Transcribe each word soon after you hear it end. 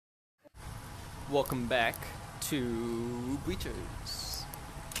Welcome back to Breachers.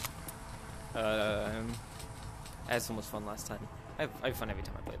 I had so much fun last time. I have fun every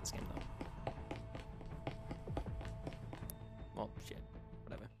time I play this game, though. Well, shit.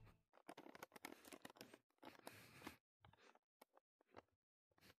 Whatever.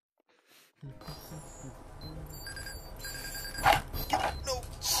 No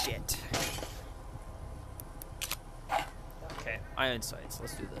shit. Okay, iron sights.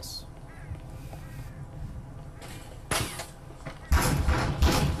 Let's do this.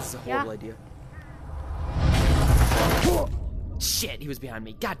 This is a horrible idea. Shit, he was behind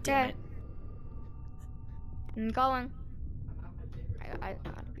me. God damn it. I'm going. I'll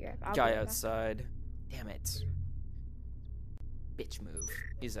be right back. Guy outside. Damn it. Bitch move.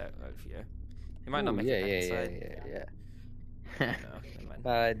 He's out here. He might not make it back inside. Yeah. No, never mind.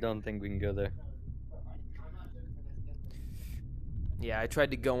 I don't think we can go there. Yeah, I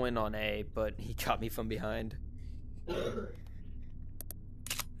tried to go in on A, but he caught me from behind. Well,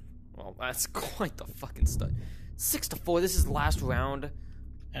 that's quite the fucking stud. 6-4. This is last round.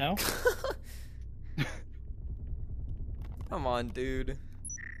 Ow. Come on, dude.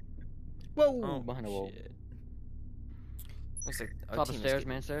 Whoa! Oh, Behind a wall. shit. Looks like our Top of team is stairs, getting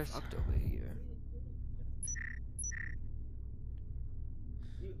main stairs. fucked over here.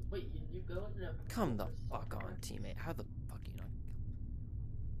 Come the fuck on, teammate. How the fuck you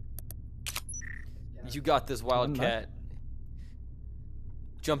not? You got this, Wildcat.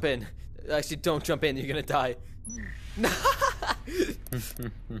 Jump in. Actually, don't jump in. You're gonna die.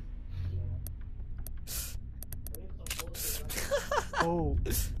 Oh,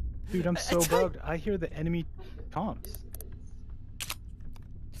 dude, I'm so bugged. I hear the enemy comms.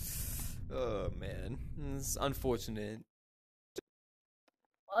 Oh man, it's unfortunate.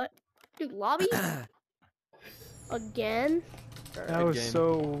 What? Dude, lobby? Again? That was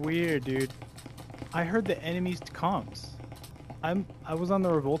so weird, dude. I heard the enemy's comms. I was on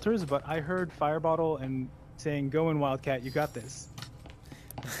the revolters, but I heard Firebottle and saying, "Go in, Wildcat, you got this."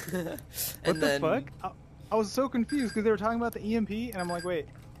 What the fuck? I was so confused because they were talking about the EMP, and I'm like, wait,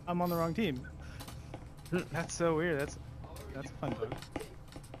 I'm on the wrong team. That's so weird. That's a fun bug.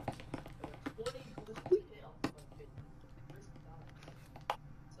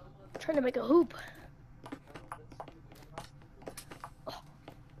 Trying to make a hoop. Oh,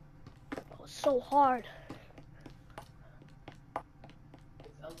 that was so hard.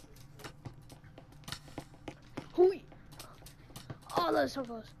 Hooey. Oh, that was so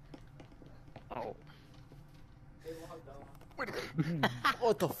close. Oh.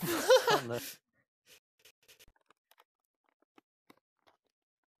 What the fuck?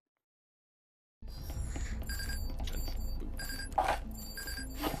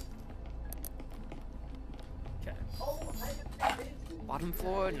 Okay. Bottom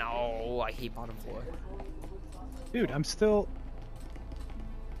floor? No, I hate bottom floor. Dude, I'm still.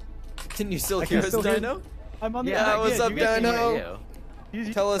 Can you still I hear can us, still hear- Dino? I'm on the. Yeah, what's up, you guys can hear me. Dino?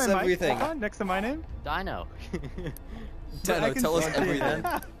 You Tell use us my mic everything. icon next to my name. Dino. Dino, I can tell us see- everything.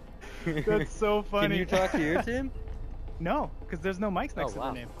 That's so funny. Can you talk to your team? No, because there's no mics next to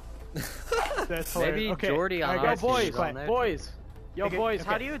wow. their name. That's hilarious. Maybe Okay. Jordy on All right, our guys, team boys, is on there. boys. Yo, Okay, boys,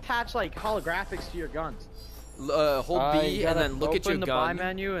 how okay. do you attach like holographics to your guns? Hold You B and gotta then look at your open the gun buy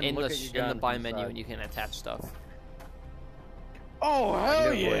menu and in look the at your in gun the buy inside. menu, and you can attach stuff. Oh,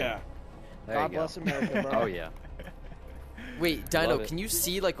 hell Yeah, boy. yeah! There God you go. bless America, bro. Oh yeah. Wait, Dino, Love it. can you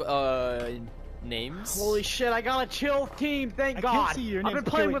see like names? Holy shit, I got a chill team, thank I God. can't see your I've names.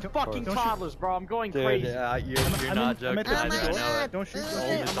 been playing Okay, with wait, fucking don't shoot. toddlers, bro. I'm going Dude, crazy. you're I'm not in- joking. I'm at the I know it. Don't shoot.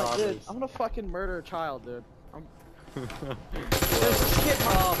 Only Don't shoot. toddlers. I'm gonna fucking murder a child, dude. Whoa.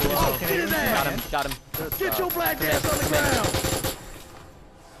 Oh, get his ass! Got him. Get your black ass on the ground!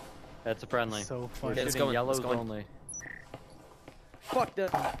 That's a friendly. So We're funny. Okay, let's shooting go in, yellows let's go in. only. Fuck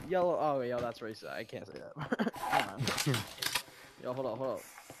that yellow. Oh, yo, that's racist. I can't say that. Hold on. Yo, hold up.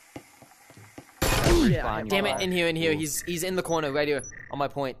 Yeah, Fine, Damn it! Alright. In here. Ooh. He's in the corner right here on my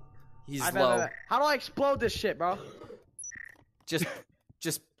point. He's low. How do I explode this shit, bro? Just.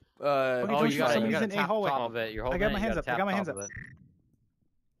 don't Oh, shoot you gotta, somebody's you gotta in a tap hallway. top of it. You're holding got it, my you hands gotta up, I tap got my top hands of up. it.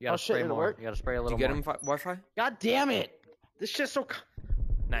 You gotta Oh, shit, spray it'll more. work? You gotta spray a Did little you get more. him Wi-Fi? God damn it! This shit's so.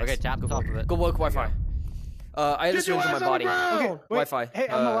 Nice. Okay, tap the top of it. Go work Wi-Fi. I had a Get your syringe in my ass on the body. ground! Okay, wait. Wi-Fi. Hey,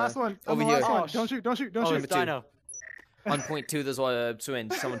 I'm the last one. I'm over the here. last one. Oh, Don't shoot. Don't shoot. Don't Oh, shoot. number two. Dino. On point 2, there's a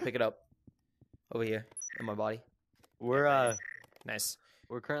syringe. Someone pick it up. Over here in my body. We're Nice.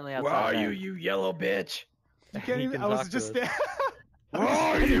 currently outside. Where are you, you yellow bitch? You can't He even. can I was talk to just. us.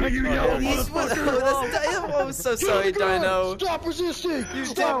 I'm so sorry, Dino. Stop resisting!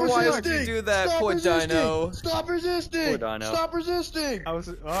 Why would you do that, poor Dino? Stop resisting! Poor Dino. Stop resisting! I was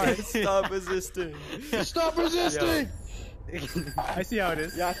alright. Stop resisting. Stop resisting! I see how it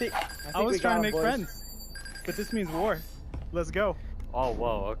is. Yeah, I think I was we trying to got make him, boys. friends, but this means war. Let's go. Oh,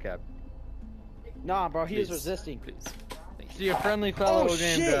 whoa, okay. Nah, bro, he is Please. resisting. Please. See a friendly fellow Oh, named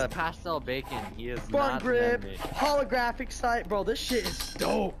shit. Pastel Bacon. He is Fun not grip, an enemy. holographic sight, bro. This shit is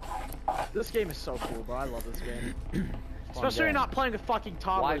dope. This game is so cool, bro. I love this game. Especially when you're not playing with fucking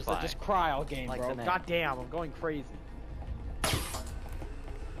toddlers that Wi-Fi. just cry all game, Like bro. the name. God damn, I'm going crazy.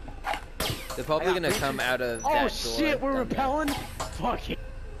 They're probably gonna come out of that Oh door. shit, we're down there. repelling? Fuck it.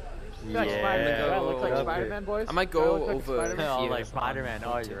 Like Spider-Man. Do I look like Yeah. Spider-Man, boys? I might Do I go look like over Spider-Man? Oh, here. like Spider-Man.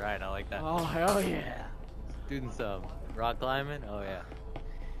 Oh, you're right. I like that. Oh, hell yeah. Doing some rock climbing. Oh yeah.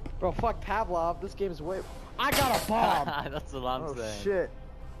 Bro, fuck Pavlov. This game is way... I got a bomb. That's what I'm Oh saying. shit.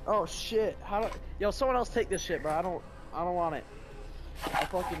 Oh shit. How do... Yo, someone else take this shit, bro. I don't want it. I'll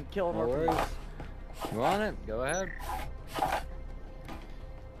fucking kill him. No worries. You want it? Go ahead.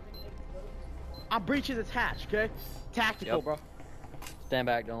 I'm breaching this hatch, okay? Tactical, Yep. bro. Stand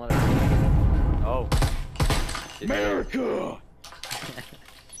back. Don't let it. Oh. America!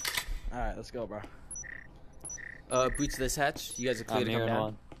 Alright, let's go, bro. Breach this hatch. You guys are clear I'm to come hearing down.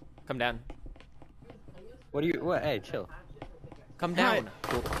 one. Come down. What do you? What? Hey, chill. Come down.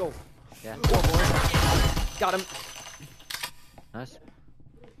 Alright, let's go. Yeah. Got him. Nice.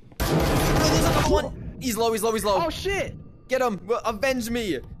 Oh, there's another one. He's low. He's low. He's low. Oh shit! Get him. Avenge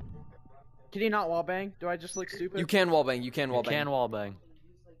me. Can he not wallbang? Do I just look stupid? You can wallbang. You can You wallbang. can wallbang.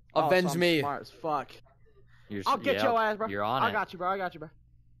 Oh, so Avenge I'm me. Smart as fuck. You're, I'll get yep, your ass, bro. You're on I it. got you, bro. I got you, bro.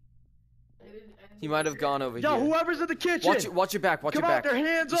 He might have gone over Yo, here. whoever's in the kitchen! Watch your back. Watch Come your out back. there,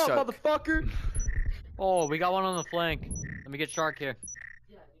 hands He's up, shark. motherfucker! Oh, we got one on the flank. Let me get Shark here.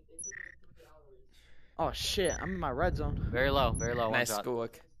 Oh shit, I'm in my red zone. Very low. Very low. Nice One shot. good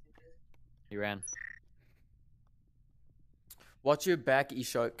work. He ran. Watch your back,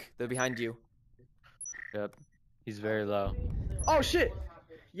 E-Shark. They're behind you. Yep. He's very low. Oh shit!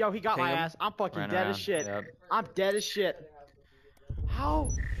 Yo, he got Ping my him. ass. I'm fucking Ran dead around. as shit. Yep. I'm dead as shit. How?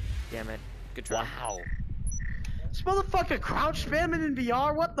 Damn it. Good try. Wow. This motherfucker crouch spamming in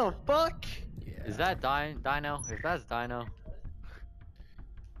VR? What the fuck? Yeah. Is that Dino? If that's Dino.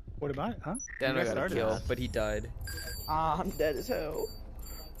 What about it, huh? Dano You guys got a started kill, this. but he died. I'm dead as hell.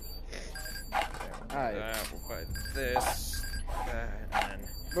 Alright. But this. And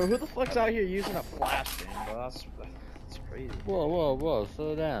Bro, who the fuck's out here using a flashbang, bro? That's crazy. Whoa, whoa, whoa.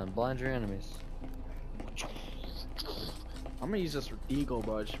 Slow down. Blind your enemies. I'm gonna use this eagle,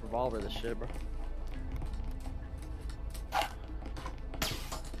 bro. Just revolver this shit, bro.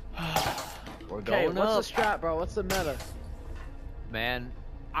 We're Okay, going what's up. the strat, bro? What's the meta? Man,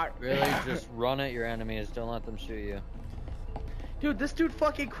 I really just run at your enemies. Don't let them shoot you. Dude, this dude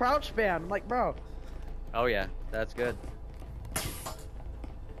fucking crouch spam. Like, bro. Oh yeah, that's good.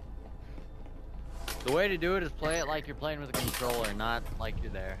 The way to do it is play it like you're playing with a controller, not like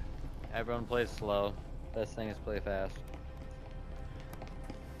you're there. Everyone plays slow. Best thing is play fast.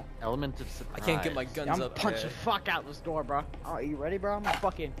 Element of I surprise. can't get my guns I'm up punch the there. fuck out this door, bro. Oh, you ready, bro? I'm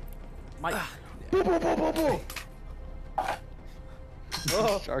fucking. My. Ah, Boo, boo, boo, boo, boo.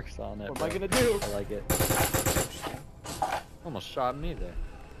 Oh, Sharks on it. what am I bro. gonna do? I like it. Almost shot me there.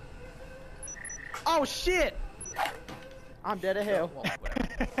 Oh shit! I'm dead of hell. Well,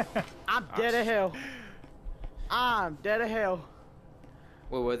 whatever. I'm dead of hell. I'm dead of hell.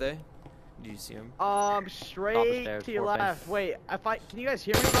 Where were they? Did you see him? Straight stairs, to your fourth left. Wait, can you guys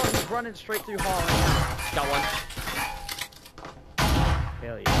hear me, bro? He's running straight through hall right Got one. now.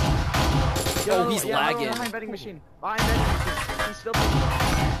 Hell yeah. Oh, he's lagging. Behind vending machine. Behind vending machine. He's still peeking.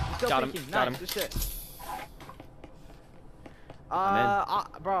 He's still Got him, peeking. got Nice, him. good shit.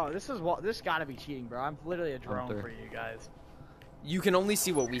 Bro, this gotta be cheating, bro. I'm literally a drone through. for you guys. You can only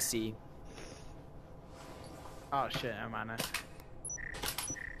see what we see. Oh shit, never mind that.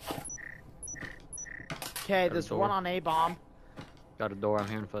 Okay, Got a there's door. one on A bomb. Got a door. I'm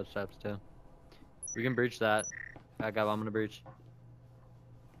hearing footsteps too. We can breach that. Back up. I'm gonna breach.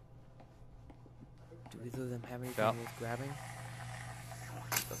 Do either of them have anything Yep. worth grabbing?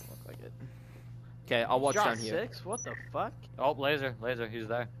 Doesn't look like it. Okay, I'll watch Shot down here. 6? What the fuck? Oh, laser. He's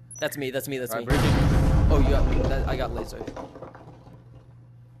there. That's me. That's me. That's Right, me. breaching. Oh, you got that. I got laser.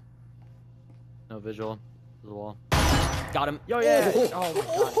 No visual. There's a wall. Got him. Yo, yeah. Oh, Oh, my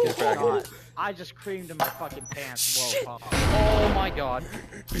god. Get good cracked. shot. I just creamed in my fucking pants. Whoa, Shit. pop. Oh my god.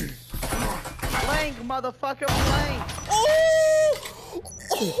 Blank, motherfucker, blank. Oh!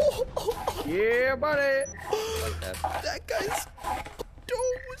 Yeah, buddy. Like that. That guy's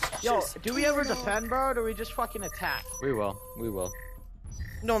Yo, do we ever defend, bro, or do we just fucking attack? We will. We will.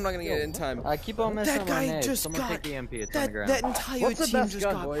 No, I'm not gonna get it in time. I keep on missing That my guy nades. just Someone got take the MP. It's on the that ground. entire What's the team best just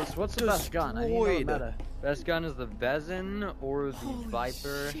gun, got boys? What's the best gun? I need to know the destroyed. meta. Best gun is the vezin or the Holy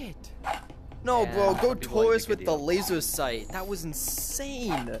viper. shit. No, And bro, go some people like Taurus the with the deal. laser sight. That was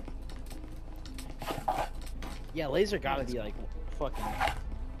insane. Yeah, laser gotta be like fucking.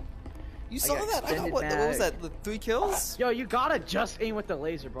 You saw got that? I got extended what was mag. that? The 3 kills? Yo, you gotta just aim with the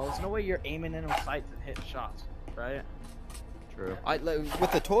laser, bro. There's no way you're aiming in with sights and hitting shots, right? True.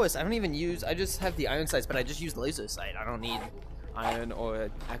 With the Taurus, I don't even use. I just have the iron sights, but I just use laser sight. I don't need iron or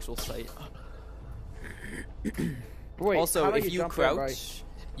actual sight. Wait, how Also, about if you jump there, bro? crouch,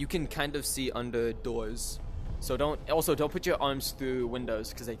 you can kind of see under doors. So don't put your arms through windows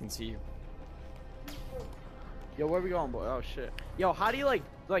because they can see you. Yo, where we going, boy? Oh shit. Yo, how do you like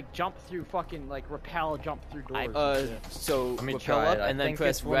jump through fucking like rappel jump through doors? and shit? So Let me rappel try up it. I and then think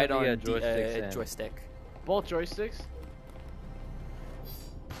press it's one right of on the, the joysticks in. joystick. Both joysticks?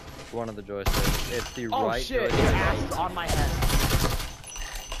 One of the joysticks. It's the Oh right shit! Your joystick. ass is on my head.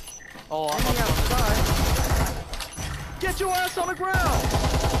 Oh, Get me outside. Get your ass on the ground!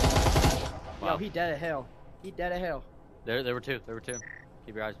 Wow. Yo, he dead at hell. He dead at hell. There were two. There were two.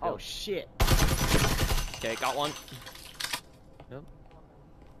 Keep your eyes peeled. Oh shit. okay, got one. Yep.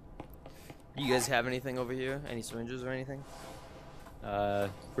 You guys have anything over here? Any syringes or anything?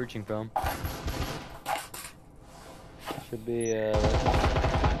 Breaching film. Should be,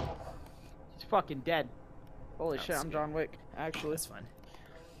 He's fucking dead. Holy That's shit, I'm good. John Wick. Actually. That's fine.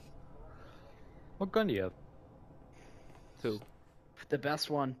 What gun do you have? Who? The best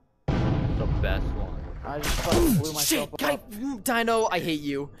one. The best one. I just fucking blew myself Shit, guy, up. Dino, I hate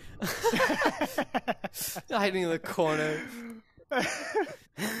you. Hiding in the corner.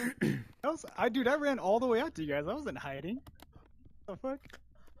 Dude, I ran all the way out to you guys. I wasn't hiding. What the fuck?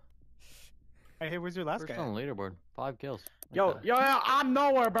 Hey, where's your last First guy? on the leaderboard. 5 kills. Yo, I'm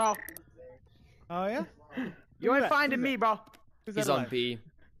nowhere, bro. Oh yeah. You ain't that? finding Who's me, bro. Who's He's that on alive? B.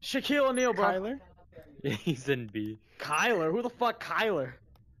 Shaquille O'Neal, bro. Tyler. He's in B. Kyler? Who the fuck Kyler?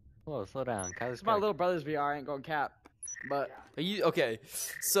 Whoa, slow down. Kyler's It's my little brother's VR. I ain't going cap. But Are you okay?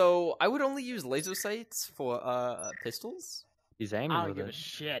 So I would only use laser sights for pistols, He's aiming I don't with give it. a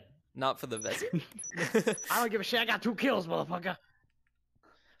shit. not for the vezin. I don't give a shit. I got 2 kills, motherfucker.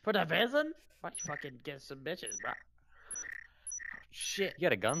 For the vezin? Why you fucking get some bitches, bro? Shit. You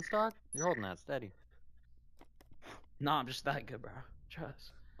got a gun stock? You're holding that steady. No, I'm just that good, bro.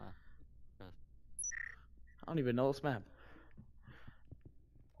 Trust. Wow. Trust. I don't even know this map.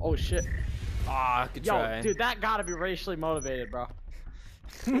 Oh shit. Ah, good Yo, try. dude, that gotta be racially motivated, bro.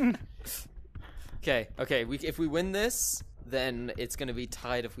 Okay. If we win this, then it's gonna be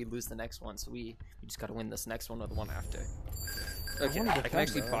tied if we lose the next one. So we just gotta win this next one or the one after. Okay, wanna I can defend,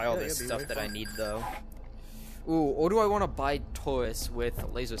 actually though. buy I all feel like this it'd be stuff way that I fun. need though. Ooh, or do I want to buy Taurus with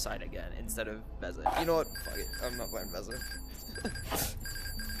laser sight again instead of vezin? You know what? Fuck it. I'm not buying vezin.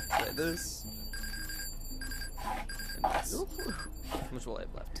 Try this. And this. How much will I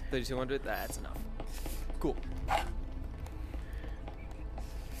have left? 3,200? That's enough. Cool.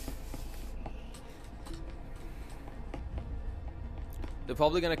 They're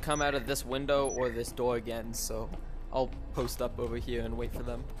probably gonna come out of this window or this door again, so I'll post up over here and wait for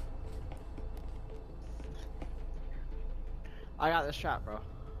them. I got this shot, bro.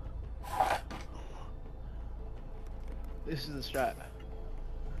 This is the strat.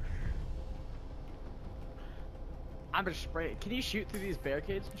 I'm just spraying. Can you shoot through these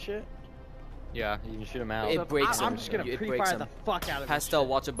barricades and shit? Yeah, you can shoot him out. It breaks I'm him. just gonna It breaks pre-fire him. the fuck out of Pastel, this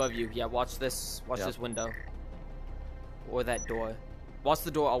watch above you. Yeah, watch this. Watch Yep. this window. Or that door. Watch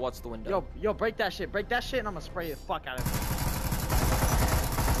the door, I'll watch the window. Yo, break that shit. Break that shit and I'm gonna spray the fuck out of it.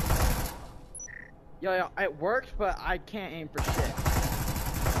 Yo, it worked, but I can't aim for shit.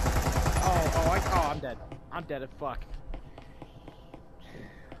 I'm dead. I'm dead as fuck.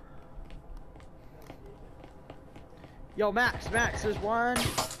 Yo, Max, there's one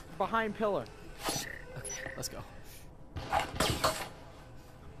behind pillar. Okay, let's go.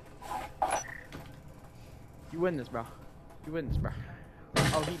 You win this, bro. You win this, bro.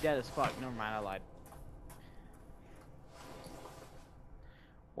 Oh, he dead as fuck. Never mind, I lied.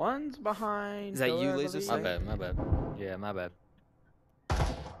 One's behind. Is that you, pillar, I laser believe. sight? My bad. Yeah, my bad.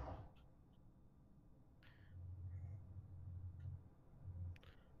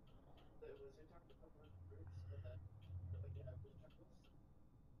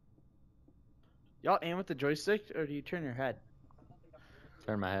 Y'all aim with the joystick, or do you turn your head?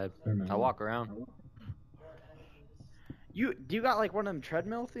 Turn my head. I walk around. Do you got like one of them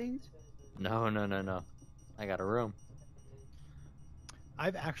treadmill things? No. I got a room.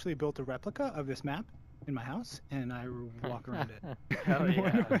 I've actually built a replica of this map in my house, and I walk around it. Hell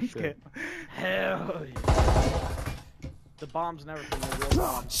yeah. One scale. Hell yeah. The bomb's never from the real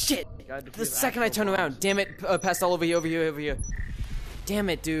bomb. Shit! You gotta defeat The second I actual turn bombs. around, damn it! Pastel over here. Damn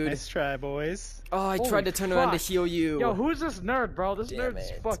it, dude. Nice try, boys. Oh, I Holy tried to turn around to fuck. heal you. Yo, who's this nerd, bro? This Damn nerd's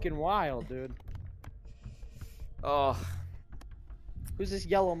it. fucking wild, dude. Oh, Who's this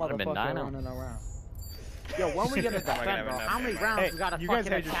yellow Would've been motherfucker Dino. running around? Yo, when we gonna defend, bro? How many rounds Hey, we gotta you guys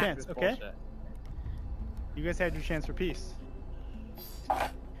fucking had your attack chance, this okay? bullshit? You guys had your chance for peace.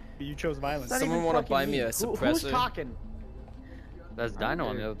 But you chose violence. It's not Someone even wanna fucking buy me a Who's suppressor? talking? That's Dino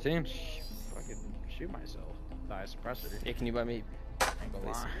on the other team. Fucking shoot myself. Die suppressor. yeah, can you buy me? Ain't gonna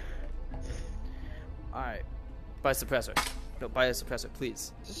Please. lie. Alright. Buy a suppressor. No, buy a suppressor,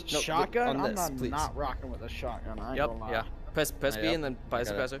 please. Is this No, a shotgun? on I'm this, not, please. not rocking with a shotgun. I ain't Yep, gonna lie. yeah. Press B Yep. and then buy a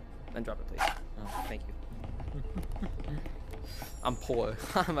Got it. suppressor, then drop it, please. Oh, thank you. I'm poor.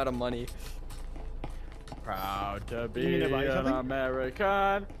 I'm out of money. Proud to You mean to buy an something?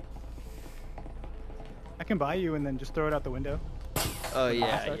 American. I can buy you and then just throw it out the window. Oh yeah,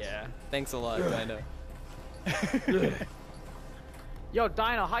 assets? yeah. Thanks a lot, Dino. Yo,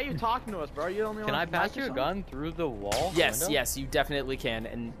 Dino, how you talking to us, bro? You the only Can one I with pass mic or you a something? gun through the wall? Yes, window? yes, you definitely can.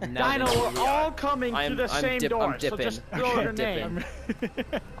 And now Dino, they know we're who we are. all coming I'm- through the I'm same door, I'm so dipping. just throw I'm your name.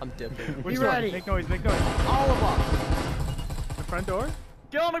 I'm dipping. Which You door? ready? Make noise, make noise. All of us. The front door?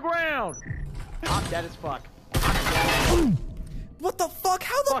 Get on the ground. I'm dead as fuck. What the fuck?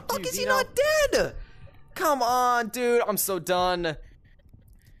 How the Fuck fuck you, is he Dino. not dead? Come on, dude. I'm so done.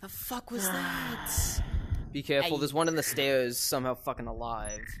 The fuck was that? Be careful. There's one in the stairs somehow fucking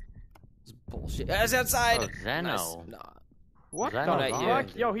alive. It's bullshit. It's outside. Oh, Zeno. Nice. Nah. What Zeno's the right on, here.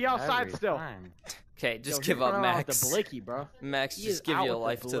 fuck? Yo, he outside every still. time. Okay, just Yo, give he's up, running around with Max. The blicky, bro. Max, He just is give out your with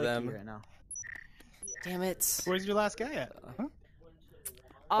life the to blicky them. Right now. Damn it. Where's your last guy at? Huh?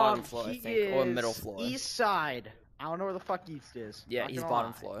 Bottom floor, I he think, or is middle floor. East side. I don't know where the fuck east is. Yeah, Not he's gonna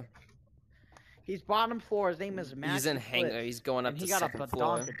bottom lie. floor. He's bottom floor. His name is Max. He's in the hangar. Clip, He's going up and to he got a second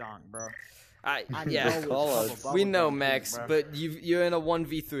floor. badonkadonk, bro. I I yeah. know it's Call a us. couple We bubble know, gum Max, things, bro. but you're in a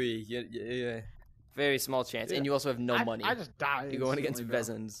 1v3. Yeah. Very small chance, and you also have no money. I just died. You're going against instantly,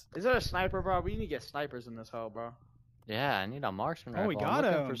 bro. Vezins. Is there a sniper, bro? We need to get snipers in this hole, bro. Yeah, I need a marksman Oh, we rifle. got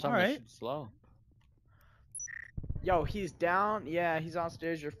I'm looking him. for something Alright. to shoot slow. Yo, he's down. Yeah, he's on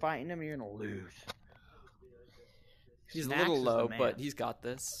stairs. You're fighting him. You're gonna lose. He's a Max little is the low, man. but he's got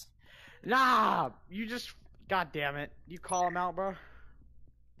this. Nah, you just. God damn it. You call him out, bro.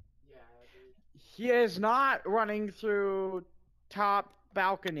 He is not running through top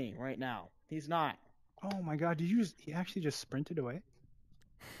balcony right now. He's not. Oh my god, he actually just sprinted away?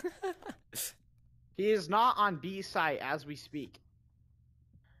 He is not on B site as we speak.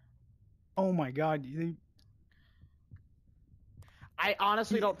 Oh my god, I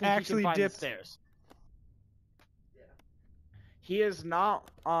honestly He don't think he actually can find dipped. the stairs. He is not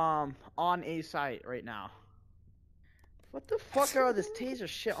on A site right now. What the fuck are this taser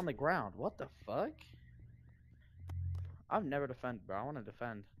shit on the ground? What the fuck? I've never defended, bro. I want to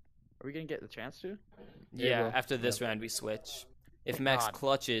defend. Are we gonna get the chance to? Yeah, bro. after this round we switch. If Max God.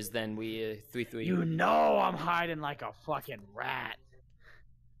 clutches, then we 3-3. You know I'm hiding like a fucking rat.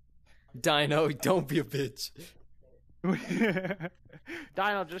 Dino, don't be a bitch.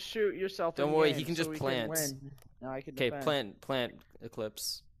 Dino, just shoot yourself. Don't in the worry, game he can so just we plant. win. No, I can Okay, defend. plant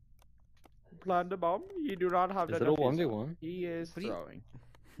Eclipse. Plant the bomb. You do not have Is to it a defuse 1v1? He is What do you- throwing.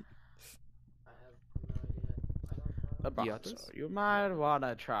 The You bomb, got so this? you might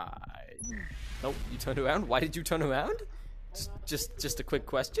wanna try. Nope, you turned around? Why did you turn around? Just a quick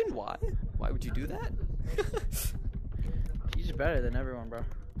question. Why? Why would you do that? He's better than everyone, bro.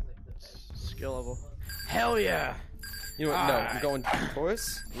 Skill level. Hell yeah! You know what? No, I'm Alright. going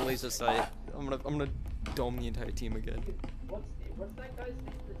chorus, laser sight. I'm gonna dome the entire team again.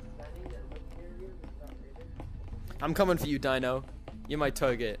 I'm coming for you, Dino. You're my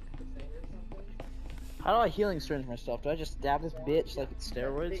target. How do I healing syringe myself? Do I just stab this bitch like it's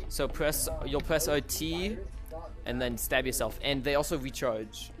steroids? So you'll press RT, and then stab yourself. And they also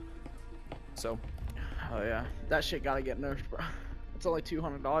recharge. So Oh yeah, that shit gotta get nerfed, bro. It's only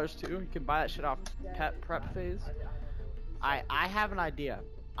 $200 too. You can buy that shit off pet prep phase. I have an idea.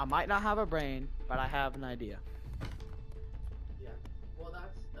 I might not have a brain, but I have an idea.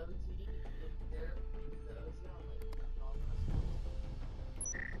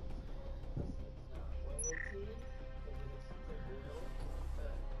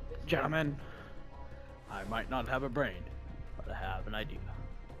 Gentlemen, I might not have a brain, but I have an idea.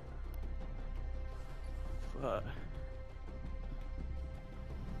 Fuck.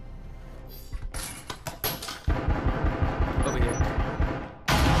 over here.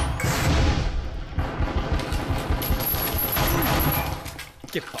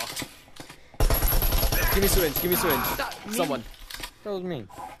 Get fucked. Give me syringe. Give me syringe. Someone. That was me.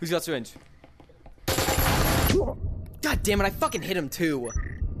 Who's got syringe? God damn it! I fucking hit him too.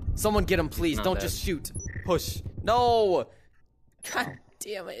 Someone get him, please. Not Don't dead. just shoot. Push. No. God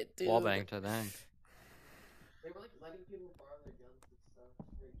damn it, dude. Wall banged to the end. They were like letting people borrow their guns and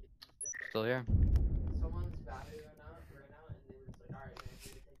stuff. Still here. Someone's battery right now, and they were just like, "All right, man, you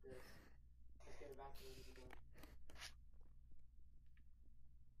need to take this. Let's get it back to the gun."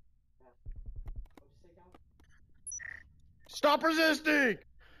 Yeah. What'd you say, Cal? Stop resisting!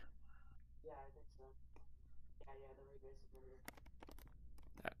 Yeah, I think so. Yeah, they're right basically.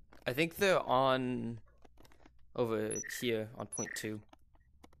 I think they're on over here on point 2.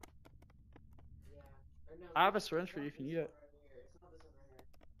 I have a syringe for you if you need it.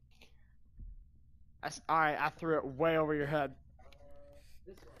 Alright, I threw it way over your head.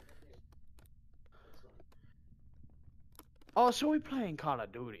 Oh, so we playing Call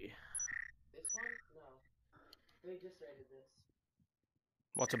of Duty? This one? No. They just rated this.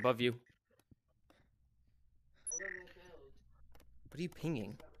 What's above you? What are you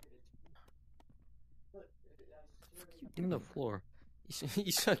pinging? In the floor.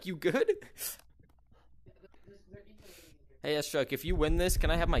 Ishak, you good? Hey, Ishak, if you win this, can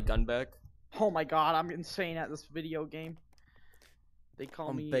I have my gun back? Oh my god, I'm insane at this video game. They call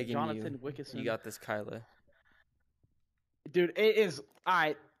I'm me begging Jonathan you. Wickerson. You got this, Kyler. Dude, it is.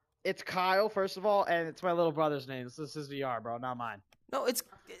 Alright, it's Kyle, first of all, and it's my little brother's name. This is his VR, bro, not mine. No,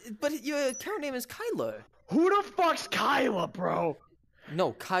 but your account name is Kyler. Who the fuck's Kyla, bro?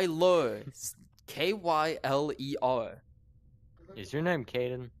 No, Kyler. It's Kyler. Is your name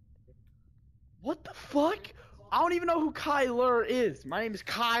Caden? What the fuck? I don't even know who Kyler is. My name is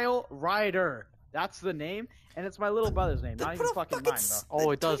Kyle Ryder. That's the name, and it's my little brother's name. Not even Put a fucking fucking mine, bro.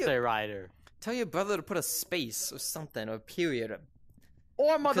 Oh, it does Tell say you- Ryder. Tell your brother to put a space or something, or a period.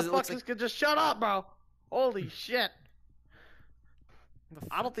 Or Because it looks motherfuckers like- could just shut up, bro. Holy shit. What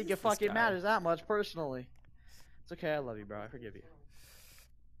the I don't fuck think is it this fucking guy? matters that much, personally. It's okay, I love you, bro. I forgive you.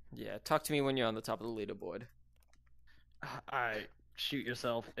 Yeah, talk to me when you're on the top of the leaderboard. Alright, shoot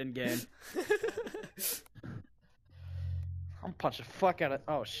yourself in game. I'm punching the fuck out of.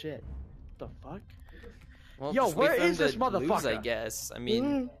 Oh shit. What the fuck? Well, Yo, just where wait for him is this to lose, I motherfucker? guess. I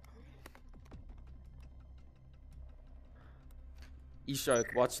mean,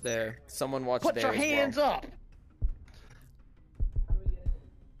 Ishak, watch there. Someone watch Put there your as hands well. up!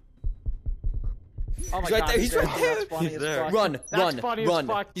 Oh my He's right god, there. He's right there. That's funny He's as there. fuck. Run, That's run, funny run.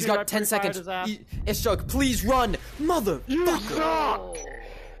 As fuck, He's dude. I got 10 pre-fired seconds. his ass. Ishak, please run, mother. You suck!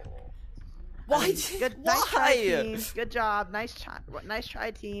 Why? Good, Why? nice try, team. Good job. Nice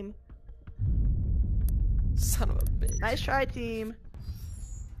try, team. Son of a bitch. Nice try, team.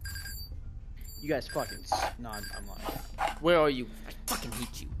 You guys fucking. No, I'm lying. Where are you? I fucking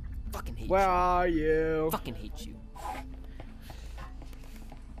hate you. Fucking hate Where you. are you? Fucking hate you.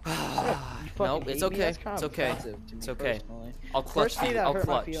 You No, fucking it's hate me? okay. That's kind It's of okay. offensive to me It's okay. personally. I'll clutch Personally, you. that I'll hurt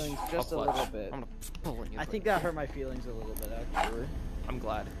my clutch. feelings I'll just a clutch. little bit. I'm gonna pull on you. I think that hurt my feelings a little bit, actually. I'm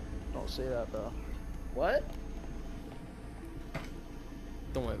glad. Don't say that, though. What?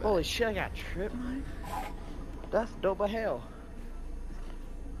 Don't worry about Holy it. shit, I got trip mine? That's dope as hell.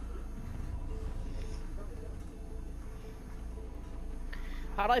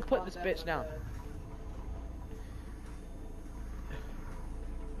 How'd I put this bitch down?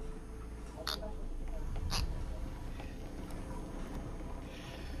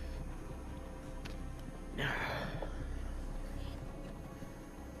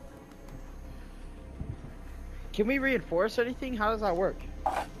 Can we reinforce anything? How does that work?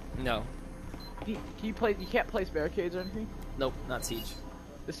 No. Can you play? You can't place barricades or anything. Nope. Not siege.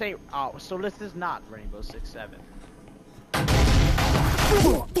 This ain't. Oh, so this is not Rainbow Six Seven.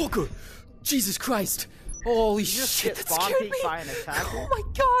 Fucker! Jesus Christ! Holy You just shit! get That bomb scared peeked me. by an attacker? Oh my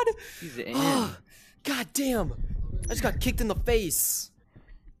god! He's in. God damn! I just got kicked in the face.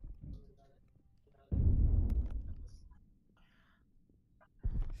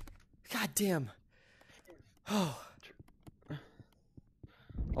 God damn. Oh.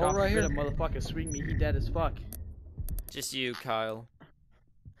 Oh, right here. The motherfucker swing me. He dead as fuck. Just you, Kyle.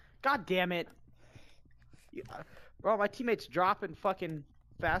 God damn it. Bro, my teammates dropping fucking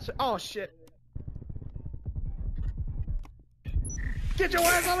faster. Oh shit. Get your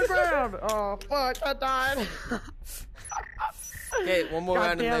ass on the ground! Oh fuck, I died. Okay, one more God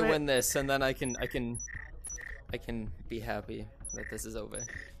round and damn they it. win this, and then I can be happy that this is over.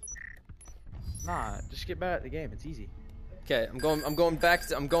 Nah, just get better at the game. It's easy. Okay, I'm going back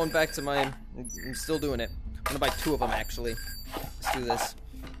to mine. I'm still doing it. I'm gonna buy 2 of them actually. Let's do this.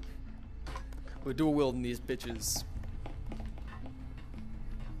 We're dual wielding these bitches.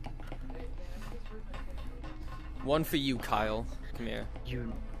 One for you, Kyle. Come here.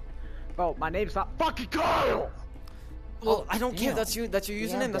 You. Bro, my name's not fucking Kyle! Well, I don't care. damn. That's your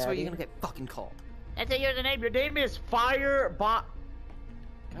username. Yeah, That's what you're Daddy. gonna get fucking called. That's your name. Your name is Firebot.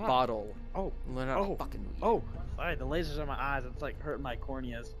 Bottle. Oh. Learn how to fucking read. Oh. Sorry, the lasers in my eyes. It's like hurting my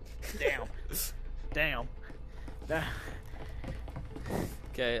corneas. Damn. Damn.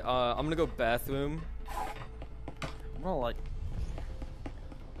 Okay. I'm gonna go bathroom. I'm gonna like.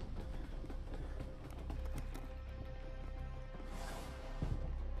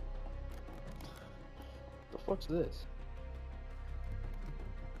 The fuck's this?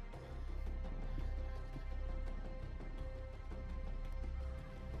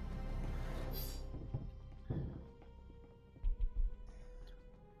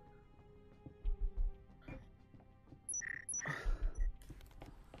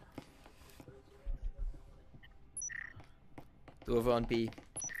 Over on B.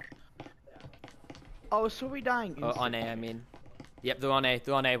 Oh, so we dying? On A, I mean. Yep, they're on A.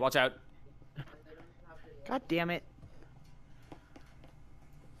 They're on A. Watch out. God damn it!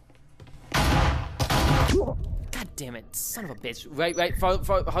 God damn it, son of a bitch. Right, far,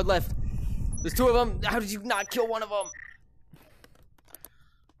 hard left. There's two of them. How did you not kill one of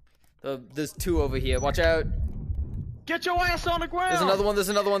them? There's two over here. Watch out. Get your ass on the ground! There's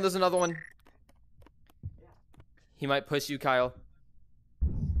another one. He might push you, Kyle.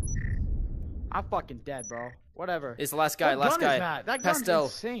 I'm fucking dead, bro. Whatever. It's the last guy, What gun is that? That gun's Pastel.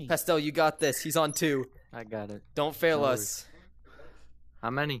 insane. Pastel, you got this. He's on 2. I got it. Don't fail No us. How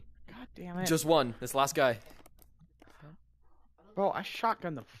many? God damn it. Just one. This last guy. Bro, I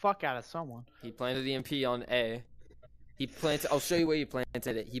shotgunned the fuck out of someone. He planted the MP on A. I'll show you where he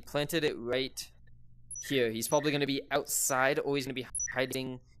planted it. He planted it right here. He's probably going to be outside, or he's going to be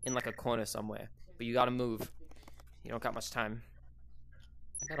hiding in like a corner somewhere. But you got to move. You don't got much time.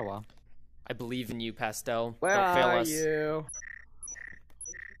 I got a while. I believe in you, Pastel. Where Don't fail are us. you?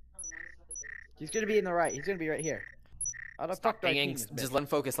 He's gonna be in the right. He's gonna be right here. How the fuck do I Hanging. ping this Just bitch? let him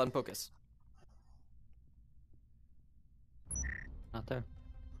focus. Let him focus. Not there.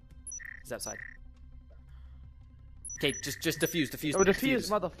 He's outside. Okay, just defuse. Oh, defuse,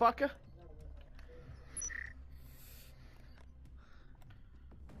 motherfucker.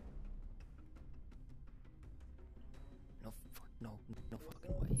 No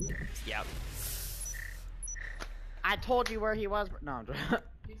fucking way. Yeah. I told you where he was. No, I'm just...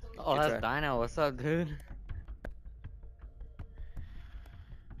 Oh, Good that's try. Dino. What's up, dude?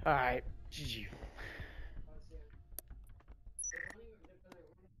 All right. GG.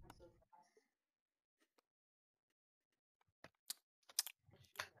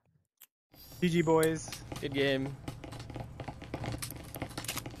 GG boys. Good game.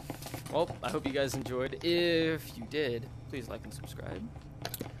 Well, I hope you guys enjoyed. If you did, please like and subscribe.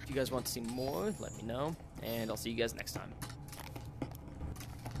 If you guys want to see more, let me know. And I'll see you guys next time.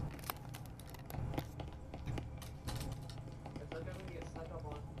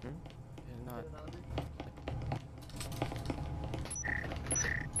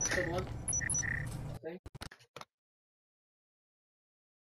 You're not.